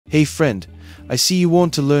Hey friend, I see you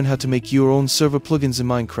want to learn how to make your own server plugins in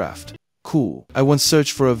Minecraft. Cool. I once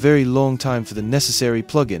searched for a very long time for the necessary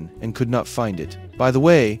plugin and could not find it. By the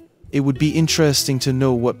way, it would be interesting to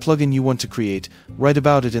know what plugin you want to create. Write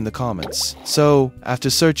about it in the comments. So, after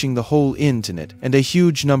searching the whole internet and a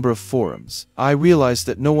huge number of forums, I realized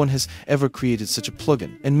that no one has ever created such a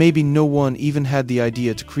plugin, and maybe no one even had the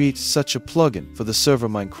idea to create such a plugin for the server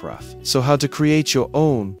Minecraft. So how to create your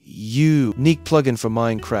own unique plugin for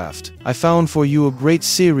Minecraft? I found for you a great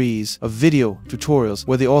series of video tutorials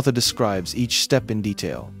where the author describes each step in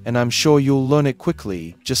detail, and I'm sure you'll learn it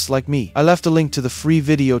quickly, just like me. I left a link to the free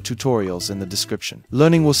video tutorials in the description.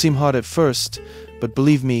 Learning will seem hard at first, but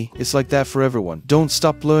believe me, it's like that for everyone. Don't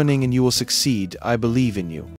stop learning and you will succeed. I believe in you.